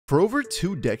For over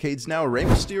 2 decades now, Rey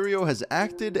Mysterio has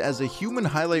acted as a human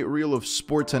highlight reel of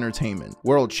sports entertainment.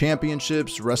 World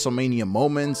championships, WrestleMania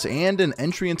moments, and an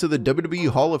entry into the WWE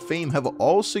Hall of Fame have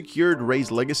all secured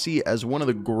Rey's legacy as one of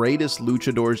the greatest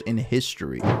luchadors in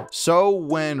history. So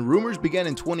when rumors began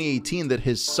in 2018 that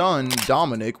his son,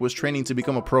 Dominik, was training to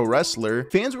become a pro wrestler,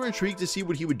 fans were intrigued to see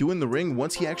what he would do in the ring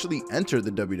once he actually entered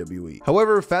the WWE.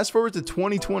 However, fast forward to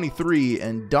 2023,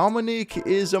 and Dominik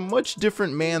is a much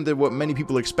different man than what many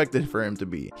people expected for him to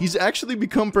be. He's actually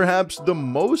become perhaps the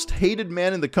most hated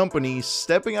man in the company,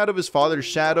 stepping out of his father's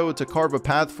shadow to carve a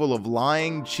path full of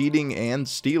lying, cheating, and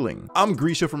stealing. I'm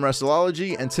Grisha from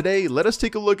Wrestleology, and today let us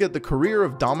take a look at the career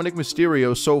of Dominik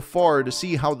Mysterio so far to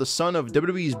see how the son of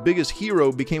WWE's biggest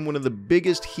hero became one of the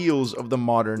biggest heels of the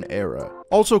modern era.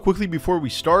 Also, quickly before we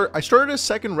start, I started a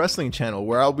second wrestling channel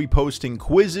where I'll be posting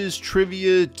quizzes,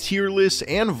 trivia, tier lists,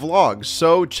 and vlogs,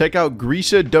 so check out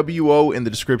Grisha WO in the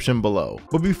description below.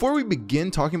 But before we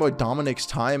begin talking about Dominik's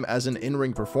time as an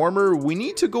in-ring performer, we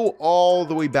need to go all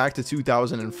the way back to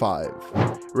 2005.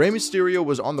 Rey Mysterio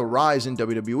was on the rise in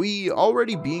WWE,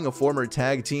 already being a former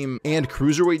tag team and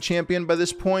cruiserweight champion by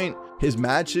this point. His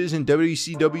matches in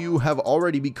WCW have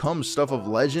already become stuff of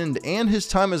legend, and his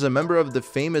time as a member of the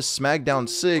famous SmackDown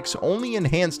 6 only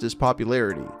enhanced his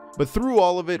popularity. But through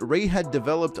all of it, Rey had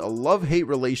developed a love-hate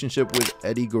relationship with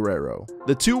Eddie Guerrero.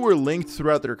 The two were linked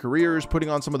throughout their careers, putting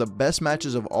on some of the best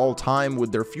matches of all time,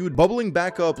 with their feud bubbling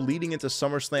back up leading into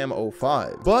SummerSlam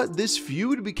 05. But this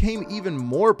feud became even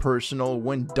more personal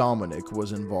when Dominik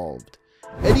was involved.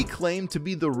 Eddie claimed to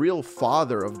be the real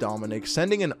father of Dominik,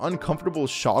 sending an uncomfortable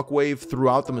shockwave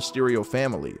throughout the Mysterio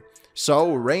family.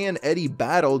 So Rey and Eddie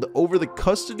battled over the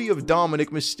custody of Dominik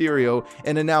Mysterio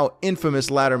in a now infamous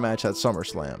ladder match at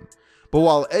SummerSlam. But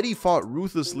while Eddie fought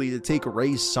ruthlessly to take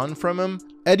Rey's son from him,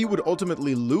 Eddie would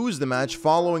ultimately lose the match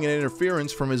following an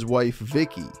interference from his wife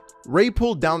Vicky. Rey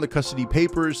pulled down the custody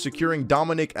papers, securing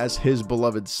Dominik as his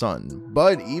beloved son.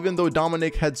 But even though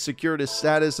Dominik had secured his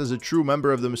status as a true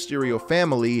member of the Mysterio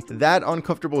family, that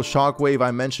uncomfortable shockwave I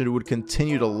mentioned would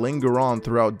continue to linger on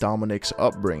throughout Dominik's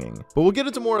upbringing. But we'll get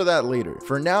into more of that later.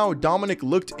 For now, Dominik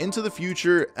looked into the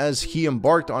future as he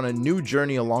embarked on a new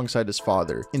journey alongside his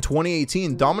father. In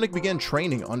 2018, Dominik began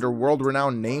training under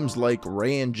world-renowned names like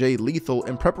Rey and Jay Lethal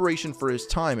in preparation for his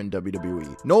time in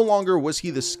WWE. No longer was he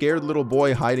the scared little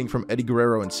boy hiding from Eddie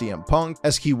Guerrero and CM Punk,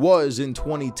 as he was in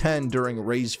 2010 during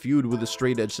Rey's feud with the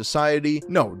Straight Edge Society.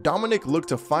 No, Dominik looked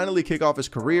to finally kick off his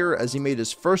career as he made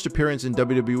his first appearance in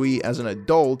WWE as an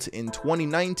adult in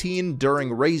 2019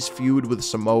 during Rey's feud with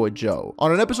Samoa Joe.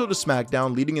 On an episode of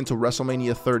SmackDown leading into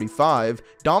WrestleMania 35,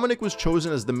 Dominik was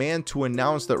chosen as the man to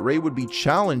announce that Rey would be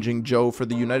challenging Joe for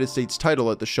the United States title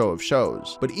at the Show of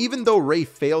Shows. But even though Rey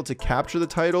failed to capture the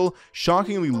title,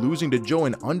 shockingly losing to Joe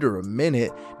in under a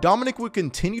minute, Dominik would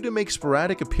continue to make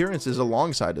sporadic appearances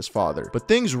alongside his father. But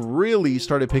things really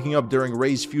started picking up during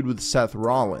Rey's feud with Seth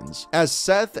Rollins, as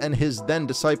Seth and his then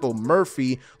disciple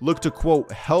Murphy looked to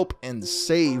quote help and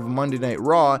save Monday Night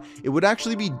Raw. It would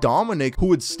actually be Dominik who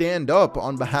would stand up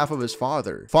on behalf of his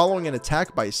father. Following an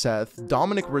attack by Seth,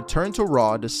 Dominik returned to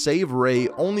Raw to save Rey,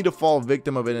 only to fall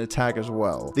victim of an attack as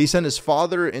well. They sent his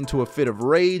father into a fit of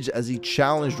rage as he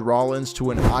challenged Rollins to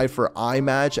an eye for eye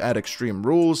match at Extreme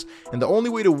Rules, and the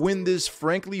only way to win this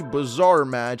frankly bizarre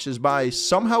match is by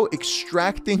somehow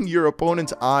extracting your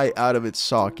opponent's eye out of its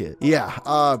socket. Yeah,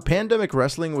 pandemic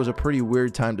wrestling was a pretty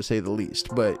weird time to say the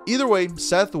least, but either way,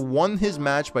 Seth won his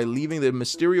match by leaving the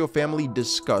Mysterio family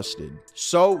disgusted.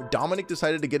 So Dominik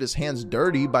decided to get his hands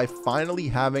dirty by finally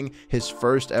having his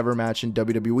first ever match in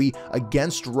WWE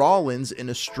against Rollins in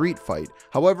a street fight.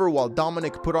 However, while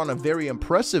Dominik put on a very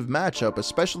impressive matchup,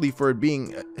 especially for it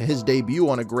being his debut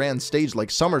on a grand stage like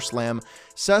SummerSlam,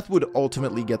 Seth would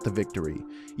ultimately get the victory.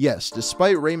 Yes,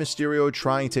 despite Rey Mysterio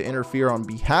trying to interfere on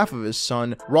behalf of his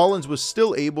son, Rollins was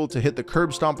still able to hit the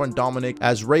curb stomp on Dominik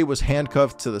as Rey was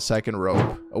handcuffed to the second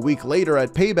rope. A week later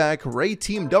at Payback, Rey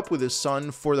teamed up with his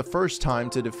son for the first time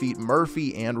to defeat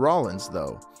Murphy and Rollins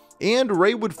though. And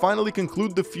Rey would finally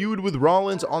conclude the feud with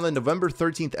Rollins on the November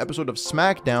 13th episode of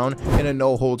SmackDown in a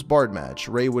no-holds-barred match.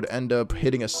 Rey would end up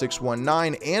hitting a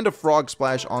 619 and a frog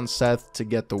splash on Seth to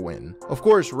get the win. Of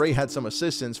course, Rey had some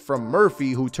assistance from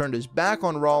Murphy, who turned his back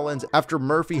on Rollins after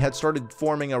Murphy had started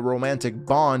forming a romantic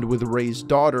bond with Rey's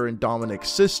daughter and Dominik's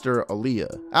sister,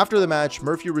 Aaliyah. After the match,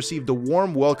 Murphy received a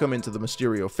warm welcome into the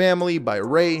Mysterio family by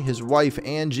Rey, his wife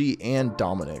Angie, and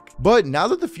Dominik. But now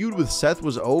that the feud with Seth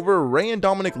was over, Rey and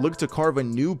Dominik looked to carve a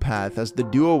new path as the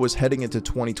duo was heading into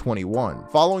 2021.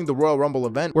 Following the Royal Rumble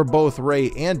event, where both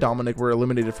Rey and Dominik were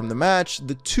eliminated from the match,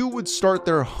 the two would start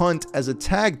their hunt as a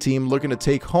tag team looking to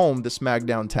take home the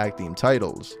SmackDown tag team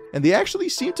titles. and they actually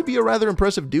seemed to be a rather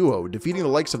impressive duo, defeating the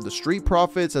likes of the Street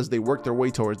Profits as they worked their way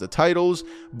towards the titles.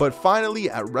 But finally,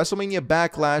 at WrestleMania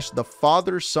Backlash, the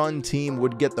father-son team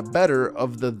would get the better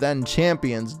of the then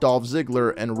champions Dolph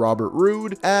Ziggler and Robert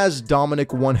Roode, as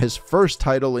Dominik won his first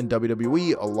title in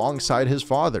WWE alongside his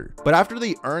father. But after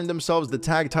they earned themselves the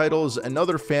tag titles,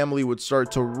 another family would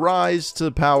start to rise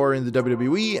to power in the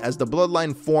WWE as the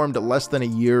Bloodline formed less than a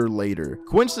year later.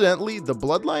 Coincidentally, the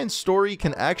Bloodline story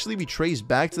can actually be traced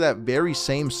back to that very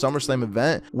same SummerSlam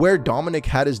event where Dominik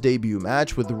had his debut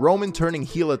match, with Roman turning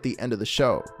heel at the end of the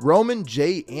show. Roman,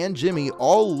 Jay, and Jimmy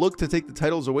all looked to take the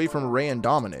titles away from Rey and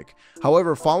Dominik.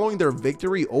 However, following their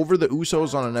victory over the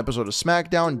Usos on an episode of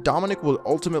SmackDown, Dominik will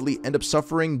ultimately end up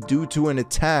suffering due to an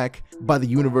attack by the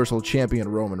Universal Champion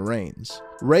Roman Reigns.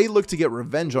 Rey looked to get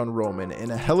revenge on Roman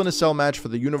in a Hell in a Cell match for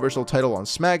the Universal title on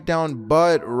SmackDown,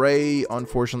 but Rey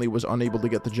unfortunately was unable to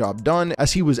get the job done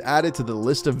as he was added to the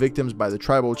list of victims by the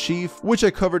Tribal Chief, which I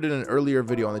covered in an earlier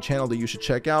video on the channel that you should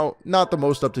check out. Not the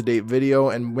most up-to-date video,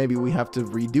 and maybe we have to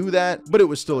redo that, but it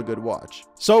was still a good watch.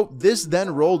 So this then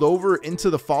rolled over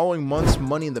into the following month's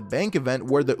Money in the Bank event,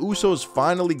 where the Usos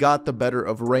finally got the better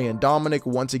of Rey and Dominik,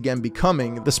 once again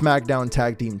becoming the SmackDown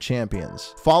Tag Team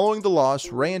Champions. Following the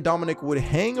loss, Rey and Dominik would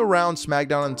hang around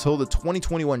SmackDown until the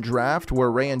 2021 draft, where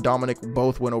Rey and Dominik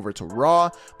both went over to Raw,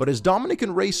 but as Dominik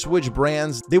and Rey switched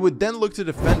brands, they would then look to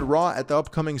defend Raw at the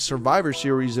upcoming Survivor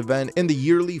Series event in the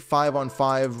yearly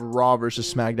 5-on-5 Raw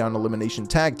vs SmackDown Elimination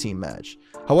Tag Team match.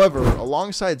 However,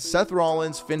 alongside Seth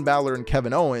Rollins, Finn Balor, and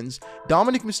Kevin Owens,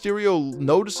 Dominik Mysterio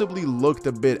noticeably looked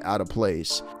a bit out of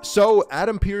place. So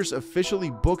Adam Pearce officially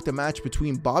booked a match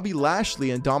between Bobby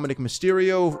Lashley and Dominik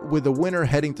Mysterio, with the winner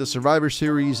heading to Survivor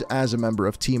Series as a member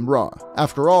of Team Raw.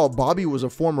 After all, Bobby was a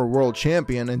former world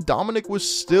champion and Dominik was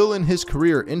still in his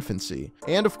career infancy.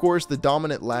 And of course, the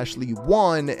dominant Lashley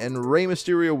won, and Rey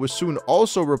Mysterio was soon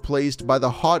also replaced by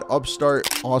the hot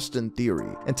upstart Austin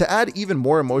Theory. And to add even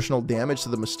more emotional damage to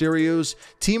the Mysterios,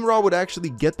 Team Raw would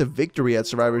actually get the victory at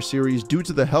Survivor Series due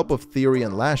to the help of Theory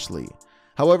and Lashley.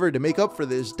 However, to make up for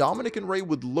this, Dominik and Rey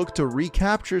would look to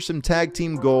recapture some tag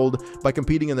team gold by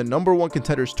competing in the #1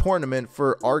 Contenders tournament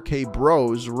for RK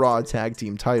Bros Raw tag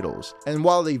team titles. And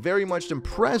while they very much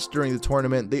impressed during the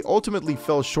tournament, they ultimately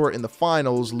fell short in the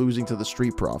finals, losing to the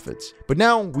Street Profits. But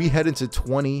now we head into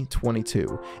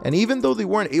 2022, and even though they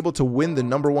weren't able to win the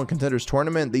 #1 Contenders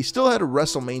tournament, they still had a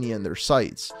WrestleMania in their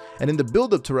sights. And in the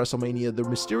build-up to WrestleMania, the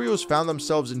Mysterios found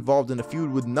themselves involved in a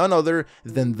feud with none other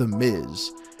than The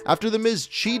Miz. After The Miz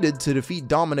cheated to defeat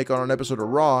Dominik on an episode of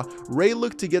Raw, Rey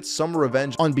looked to get some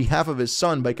revenge on behalf of his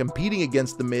son by competing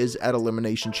against The Miz at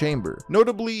Elimination Chamber.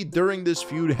 Notably, during this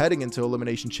feud heading into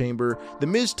Elimination Chamber, The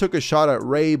Miz took a shot at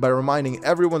Rey by reminding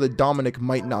everyone that Dominik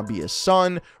might not be his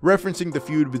son, referencing the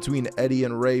feud between Eddie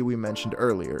and Rey we mentioned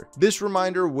earlier. This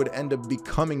reminder would end up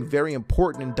becoming very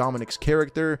important in Dominik's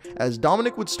character, as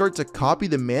Dominik would start to copy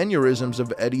the mannerisms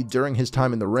of Eddie during his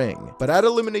time in the ring. But at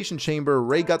Elimination Chamber,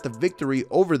 Rey got the victory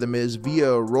over The Miz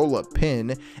via a roll-up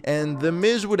pin, and The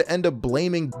Miz would end up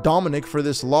blaming Dominik for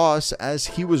this loss as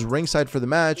he was ringside for the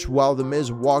match while The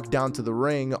Miz walked down to the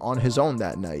ring on his own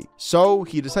that night. So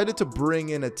he decided to bring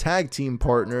in a tag team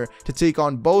partner to take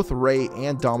on both Rey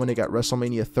and Dominik at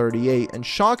WrestleMania 38, and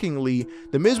shockingly,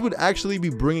 The Miz would actually be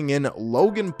bringing in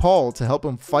Logan Paul to help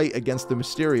him fight against the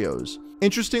Mysterios.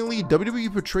 Interestingly, WWE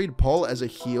portrayed Paul as a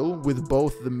heel, with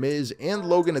both The Miz and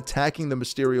Logan attacking the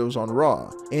Mysterios on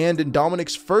Raw. And in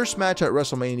Dominik's first match at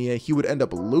WrestleMania, he would end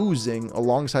up losing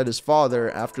alongside his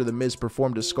father after The Miz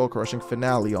performed a skull-crushing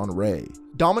finale on Rey.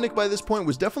 Dominik by this point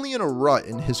was definitely in a rut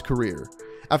in his career.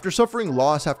 After suffering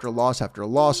loss after loss after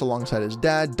loss alongside his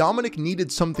dad, Dominik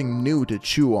needed something new to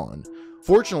chew on.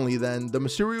 Fortunately then, the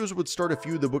Mysterios would start a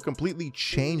feud that would completely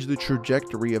change the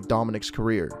trajectory of Dominik's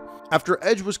career. After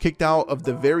Edge was kicked out of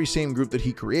the very same group that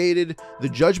he created, the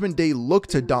Judgment Day looked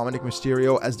to Dominik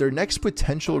Mysterio as their next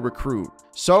potential recruit.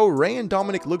 So Rey and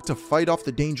Dominik looked to fight off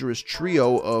the dangerous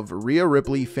trio of Rhea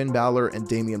Ripley, Finn Balor, and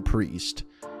Damian Priest.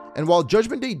 And while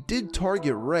Judgment Day did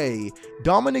target Rey,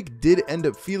 Dominik did end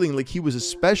up feeling like he was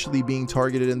especially being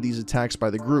targeted in these attacks by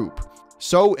the group.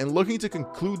 So, in looking to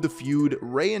conclude the feud,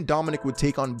 Rey and Dominik would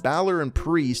take on Balor and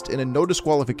Priest in a no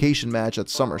disqualification match at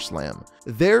SummerSlam.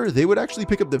 There, they would actually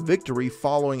pick up the victory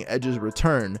following Edge's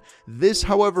return. This,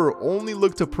 however, only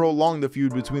looked to prolong the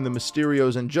feud between the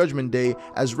Mysterios and Judgment Day,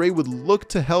 as Rey would look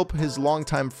to help his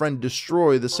longtime friend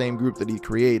destroy the same group that he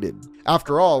created.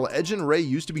 After all, Edge and Rey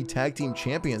used to be tag team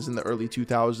champions in the early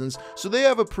 2000s, so they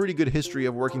have a pretty good history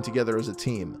of working together as a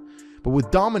team. But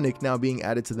with Dominik now being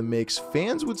added to the mix,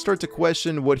 fans would start to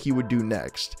question what he would do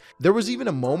next. There was even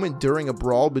a moment during a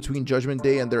brawl between Judgment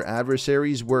Day and their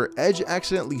adversaries where Edge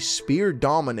accidentally speared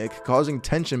Dominik, causing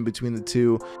tension between the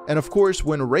two, and of course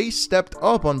when Rey stepped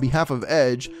up on behalf of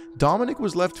Edge, Dominik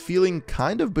was left feeling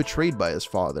kind of betrayed by his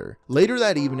father. Later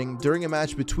that evening, during a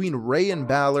match between Rey and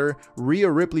Balor, Rhea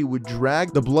Ripley would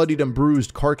drag the bloodied and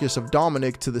bruised carcass of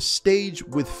Dominik to the stage,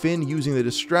 with Finn using the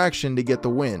distraction to get the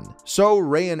win. So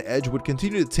Rey and Edge would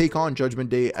continue to take on Judgment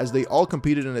Day as they all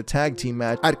competed in a tag team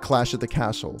match at Clash at the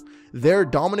Castle. There,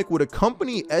 Dominik would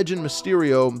accompany Edge and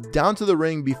Mysterio down to the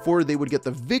ring before they would get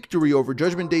the victory over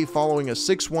Judgment Day following a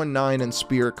 619 and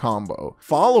spear combo.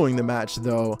 Following the match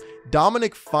though,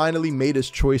 Dominik finally made his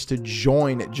choice to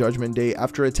join Judgment Day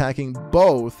after attacking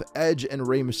both Edge and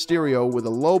Rey Mysterio with a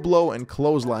low blow and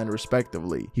clothesline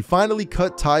respectively. He finally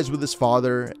cut ties with his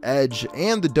father, Edge,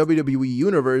 and the WWE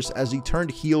Universe as he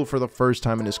turned heel for the first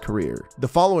time in his career. The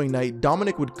following night,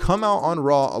 Dominik would come out on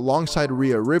Raw alongside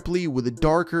Rhea Ripley with a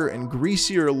darker and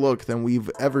greasier look than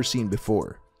we've ever seen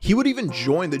before. He would even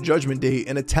join the Judgment Day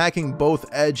in attacking both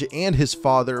Edge and his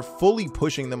father, fully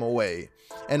pushing them away.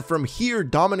 And from here,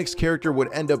 Dominik's character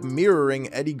would end up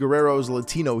mirroring Eddie Guerrero's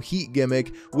Latino Heat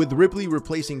gimmick, with Ripley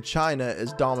replacing Chyna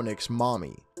as Dominik's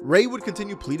mommy. Rey would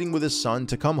continue pleading with his son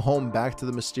to come home back to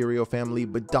the Mysterio family,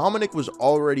 but Dominik was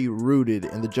already rooted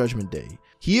in the Judgment Day.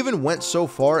 He even went so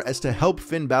far as to help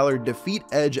Finn Balor defeat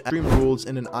Edge at Extreme Rules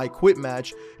in an I Quit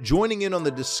match, joining in on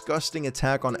the disgusting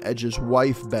attack on Edge's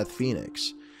wife, Beth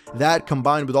Phoenix. That,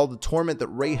 combined with all the torment that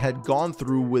Rey had gone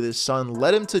through with his son,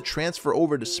 led him to transfer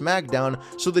over to SmackDown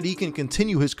so that he can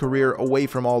continue his career away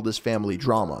from all this family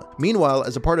drama. Meanwhile,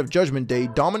 as a part of Judgment Day,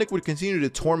 Dominik would continue to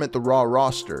torment the Raw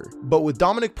roster. But with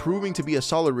Dominik proving to be a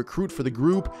solid recruit for the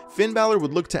group, Finn Balor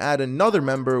would look to add another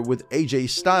member, with AJ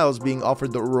Styles being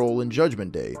offered the role in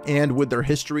Judgment Day. And with their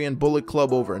history in Bullet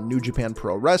Club over in New Japan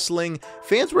Pro Wrestling,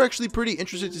 fans were actually pretty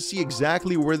interested to see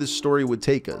exactly where this story would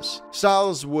take us.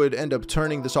 Styles would end up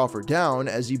turning this offer down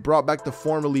as he brought back the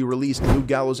formerly released Luke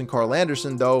Gallows and Carl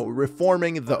Anderson, though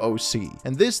reforming the OC.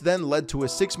 And this then led to a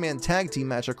 6-man tag team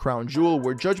match at Crown Jewel,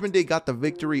 where Judgment Day got the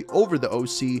victory over the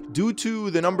OC due to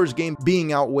the numbers game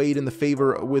being outweighed in the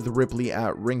favor with Ripley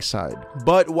at ringside.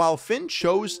 But while Finn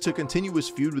chose to continue his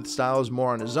feud with Styles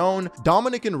more on his own,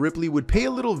 Dominik and Ripley would pay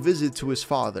a little visit to his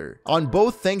father. On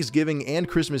both Thanksgiving and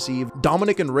Christmas Eve,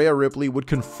 Dominik and Rhea Ripley would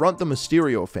confront the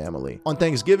Mysterio family. On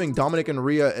Thanksgiving, Dominik and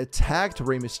Rhea attacked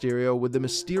Rey Mysterio, with the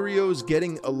Mysterios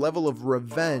getting a level of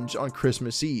revenge on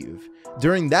Christmas Eve.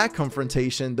 During that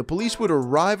confrontation, the police would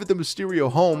arrive at the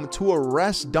Mysterio home to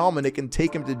arrest Dominik and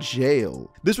take him to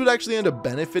jail. This would actually end up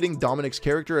benefiting Dominik's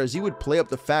character, as he would play up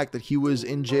the fact that he was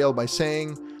in jail by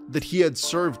saying that he had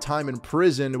served time in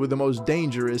prison with the most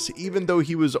dangerous, even though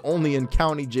he was only in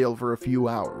county jail for a few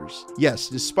hours. Yes,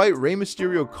 despite Rey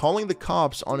Mysterio calling the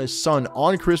cops on his son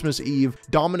on Christmas Eve,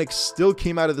 Dominik still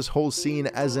came out of this whole scene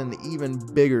as an even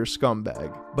bigger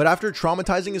scumbag. But after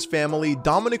traumatizing his family,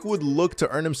 Dominik would look to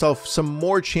earn himself some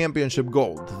more championship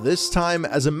gold, this time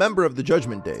as a member of the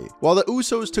Judgment Day. While the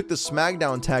Usos took the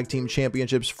SmackDown Tag Team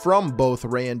Championships from both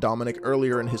Rey and Dominik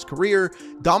earlier in his career,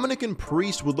 Dominik and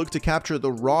Priest would look to capture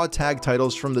the Raw tag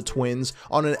titles from the twins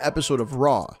on an episode of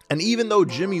Raw. And even though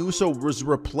Jimmy Uso was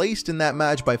replaced in that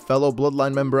match by fellow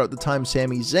Bloodline member at the time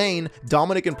Sami Zayn,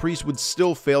 Dominik and Priest would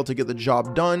still fail to get the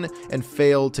job done and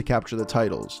fail to capture the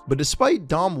titles. But despite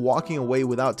Dom walking away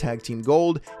without tag team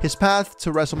gold, his path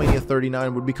to WrestleMania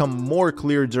 39 would become more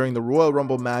clear during the Royal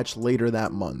Rumble match later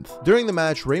that month. During the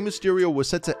match, Rey Mysterio was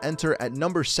set to enter at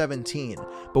number 17,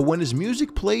 but when his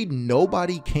music played,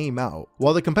 nobody came out.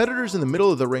 While the competitors in the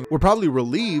middle of the ring were probably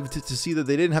relieved to see that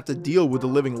they didn't have to deal with the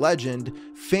living legend,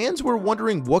 fans were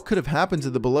wondering what could have happened to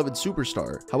the beloved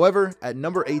superstar. However, at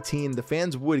number 18, the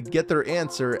fans would get their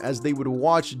answer as they would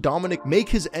watch Dominik make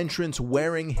his entrance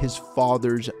wearing his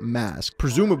father's mask,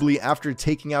 presumably after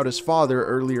taking out his father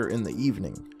earlier in the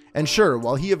evening. And sure,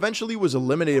 while he eventually was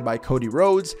eliminated by Cody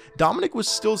Rhodes, Dominik was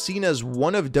still seen as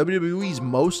one of WWE's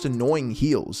most annoying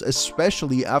heels,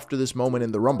 especially after this moment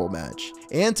in the Rumble match.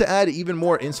 And to add even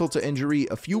more insult to injury,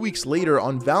 a few weeks later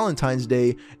on Valentine's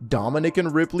Day, Dominik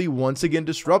and Ripley once again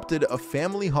disrupted a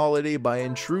family holiday by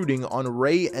intruding on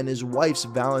Rey and his wife's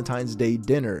Valentine's Day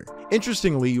dinner.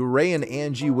 Interestingly, Rey and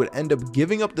Angie would end up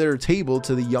giving up their table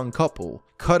to the young couple.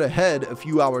 Cut ahead a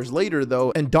few hours later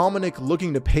though, and Dominik,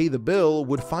 looking to pay the bill,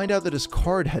 would find find out that his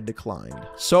card had declined.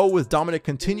 So with Dominik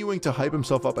continuing to hype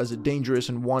himself up as a dangerous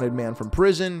and wanted man from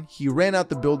prison, he ran out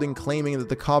the building claiming that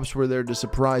the cops were there to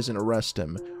surprise and arrest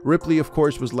him. Ripley, of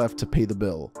course, was left to pay the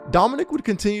bill. Dominik would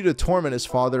continue to torment his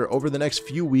father over the next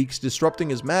few weeks, disrupting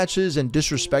his matches and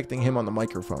disrespecting him on the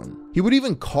microphone. He would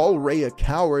even call Rey a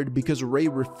coward because Rey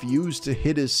refused to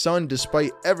hit his son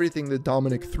despite everything that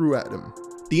Dominik threw at him.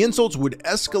 The insults would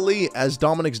escalate as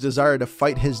Dominik's desire to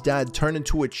fight his dad turned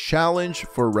into a challenge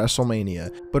for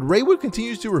WrestleMania, but Rey would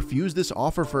continue to refuse this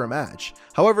offer for a match.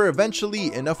 However,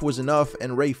 eventually enough was enough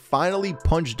and Rey finally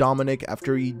punched Dominik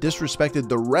after he disrespected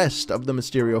the rest of the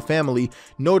Mysterio family,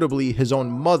 notably his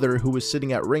own mother who was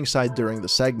sitting at ringside during the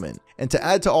segment. And to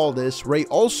add to all this, Rey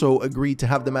also agreed to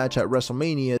have the match at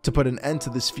WrestleMania to put an end to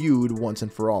this feud once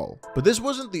and for all. But this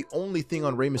wasn't the only thing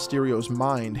on Rey Mysterio's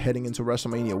mind heading into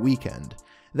WrestleMania weekend.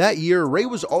 That year, Rey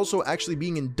was also actually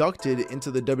being inducted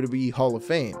into the WWE Hall of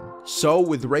Fame. So,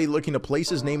 with Rey looking to place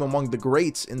his name among the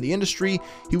greats in the industry,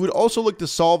 he would also look to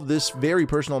solve this very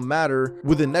personal matter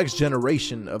with the next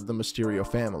generation of the Mysterio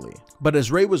family. But as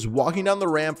Rey was walking down the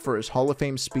ramp for his Hall of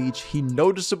Fame speech, he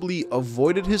noticeably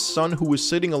avoided his son who was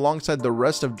sitting alongside the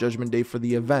rest of Judgment Day for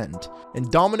the event. And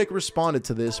Dominik responded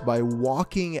to this by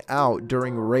walking out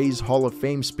during Rey's Hall of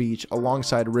Fame speech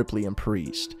alongside Ripley and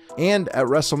Priest. And at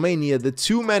WrestleMania, the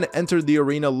two men entered the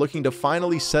arena looking to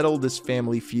finally settle this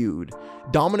family feud.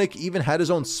 Dominik even had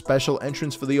his own special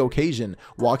entrance for the occasion,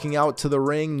 walking out to the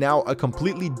ring now a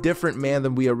completely different man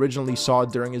than we originally saw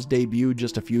during his debut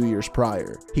just a few years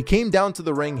prior. He came down to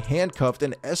the ring handcuffed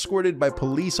and escorted by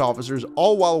police officers,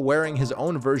 all while wearing his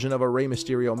own version of a Rey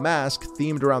Mysterio mask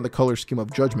themed around the color scheme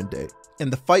of Judgment Day.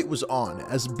 And the fight was on,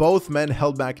 as both men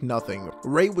held back nothing.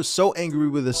 Rey was so angry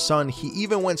with his son, he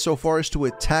even went so far as to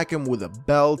attack him with a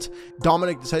belt.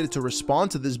 Dominik decided to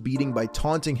respond to this beating by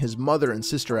taunting his mother and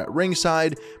sister at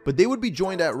ringside, but they would be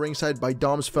joined at ringside by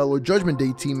Dom's fellow Judgment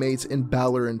Day teammates in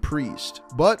Balor and Priest.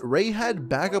 But Rey had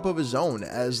backup of his own,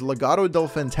 as Legado del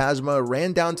Fantasma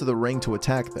ran down to the ring to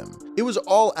attack them. It was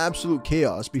all absolute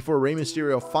chaos before Rey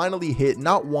Mysterio finally hit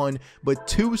not one, but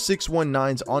two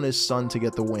 619s on his son to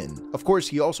get the win. Of course,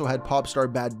 he also had pop star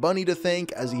Bad Bunny to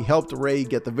thank as he helped Rey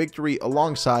get the victory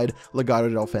alongside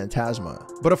Legado del Fantasma.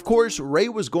 But of course, Rey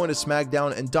was going to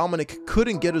SmackDown and Dominik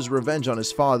couldn't get his revenge on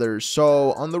his father,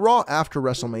 so on the Raw after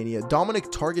WrestleMania,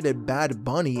 Dominik targeted Bad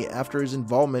Bunny after his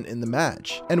involvement in the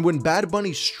match. And when Bad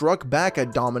Bunny struck back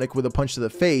at Dominik with a punch to the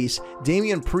face,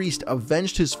 Damian Priest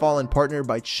avenged his fallen partner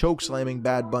by chokeslamming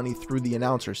Bad Bunny through the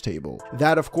announcer's table.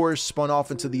 That of course spun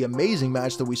off into the amazing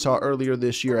match that we saw earlier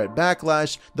this year at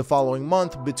Backlash the following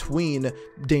month between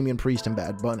Damian Priest and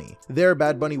Bad Bunny. There,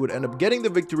 Bad Bunny would end up getting the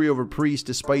victory over Priest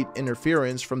despite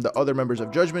interference from the other members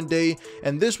of Judgment Day,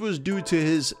 and this was due to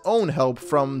his own help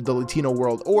from the Latino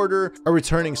World Order, a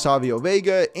returning Savio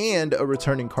Vega, and a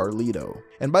returning Carlito.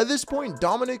 And by this point,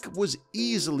 Dominik was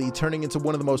easily turning into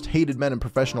one of the most hated men in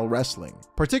professional wrestling.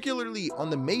 Particularly on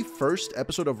the May 1st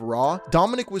episode of Raw,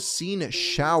 Dominik was seen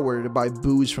showered by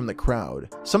boos from the crowd.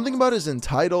 Something about his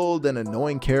entitled and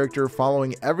annoying character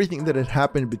following everything that had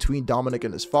happened between Dominik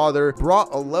and his father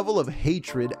brought a level of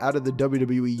hatred out of the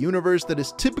WWE universe that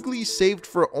is typically saved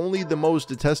for only the most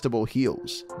detestable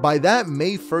heels. By that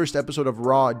May 1st episode of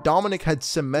Raw, Dominik had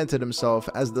cemented himself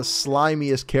as the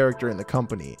slimiest character in the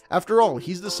company. After all,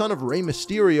 he's the son of Rey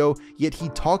Mysterio, yet he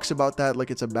talks about that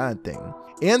like it's a bad thing.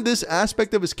 And this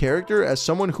aspect of his character, as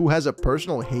someone who has a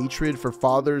personal hatred for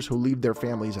fathers who leave their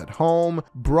families at home,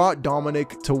 brought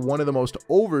Dominik to one of the most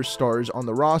overstars on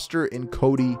the roster in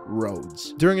Cody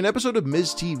Rhodes. During an episode of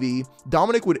Miz TV,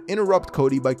 Dominik would interrupt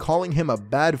Cody by calling him a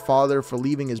bad father for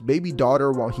leaving his baby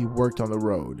daughter while he worked on the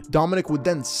road. Dominik would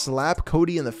then slap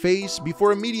Cody in the face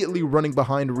before immediately running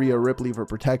behind Rhea Ripley for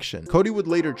protection. Cody would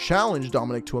later challenge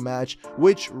Dominik to a match,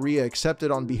 which Rhea accepted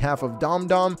on behalf of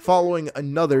Dom following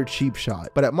another cheap shot.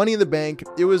 But at Money in the Bank,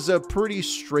 it was a pretty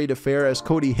straight affair as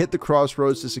Cody hit the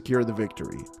crossroads to secure the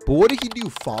victory. But what did he do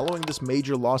following this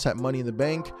major loss at Money in the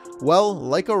Bank? Well,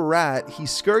 like a rat, he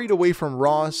scurried away from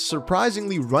Raw,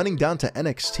 surprisingly running down to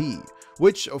NXT.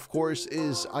 Which of course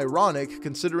is ironic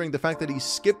considering the fact that he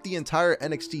skipped the entire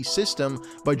NXT system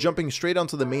by jumping straight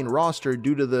onto the main roster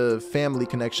due to the family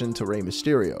connection to Rey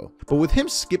Mysterio. But with him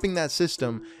skipping that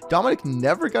system, Dominik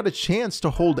never got a chance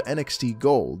to hold NXT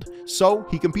Gold. So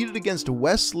he competed against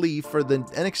Wes Lee for the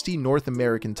NXT North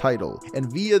American title,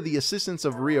 and via the assistance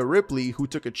of Rhea Ripley, who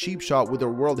took a cheap shot with her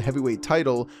World Heavyweight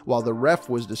title while the ref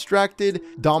was distracted,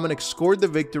 Dominik scored the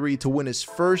victory to win his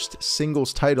first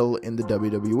singles title in the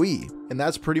WWE. and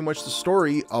that's pretty much the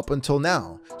story up until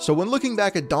now. So when looking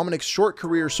back at Dominik's short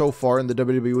career so far in the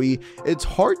WWE, it's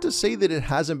hard to say that it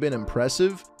hasn't been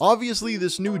impressive. Obviously,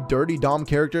 this new Dirty Dom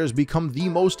character has become the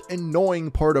most annoying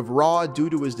part of Raw due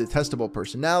to his detestable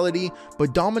personality,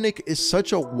 but Dominik is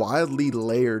such a wildly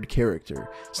layered character.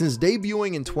 Since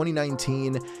debuting in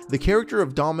 2019, the character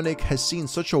of Dominik has seen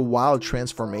such a wild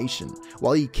transformation.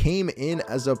 While he came in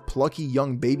as a plucky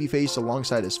young babyface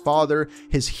alongside his father,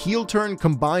 his heel turn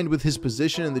combined with his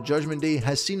position in the Judgment Day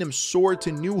has seen him soar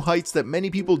to new heights that many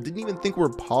people didn't even think were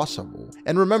possible.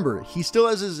 And remember, he still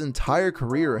has his entire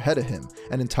career ahead of him,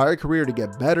 an entire career to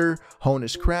get better, hone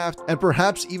his craft, and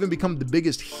perhaps even become the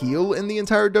biggest heel in the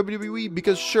entire WWE,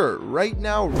 because sure, right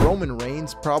now Roman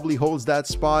Reigns probably holds that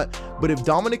spot, but if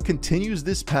Dominik continues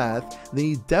this path, then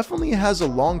he definitely has a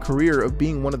long career of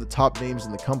being one of the top names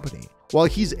in the company. While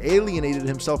he's alienated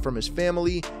himself from his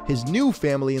family, his new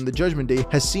family in the Judgment Day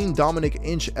has seen Dominik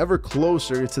inch ever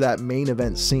closer to that main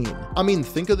event scene. I mean,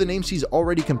 think of the names he's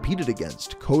already competed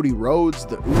against: Cody Rhodes,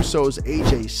 the Usos,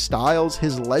 AJ Styles,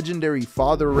 his legendary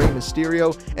father Rey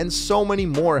Mysterio, and so many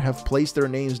more have placed their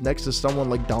names next to someone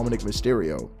like Dominik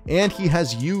Mysterio. And he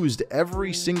has used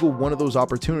every single one of those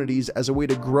opportunities as a way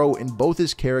to grow in both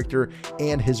his character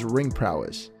and his ring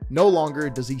prowess. No longer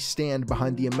does he stand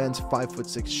behind the immense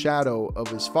 5'6" shadow of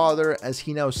his father, as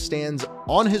he now stands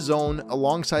on his own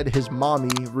alongside his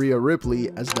mommy, Rhea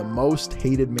Ripley, as the most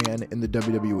hated man in the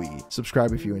WWE.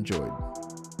 Subscribe if you enjoyed.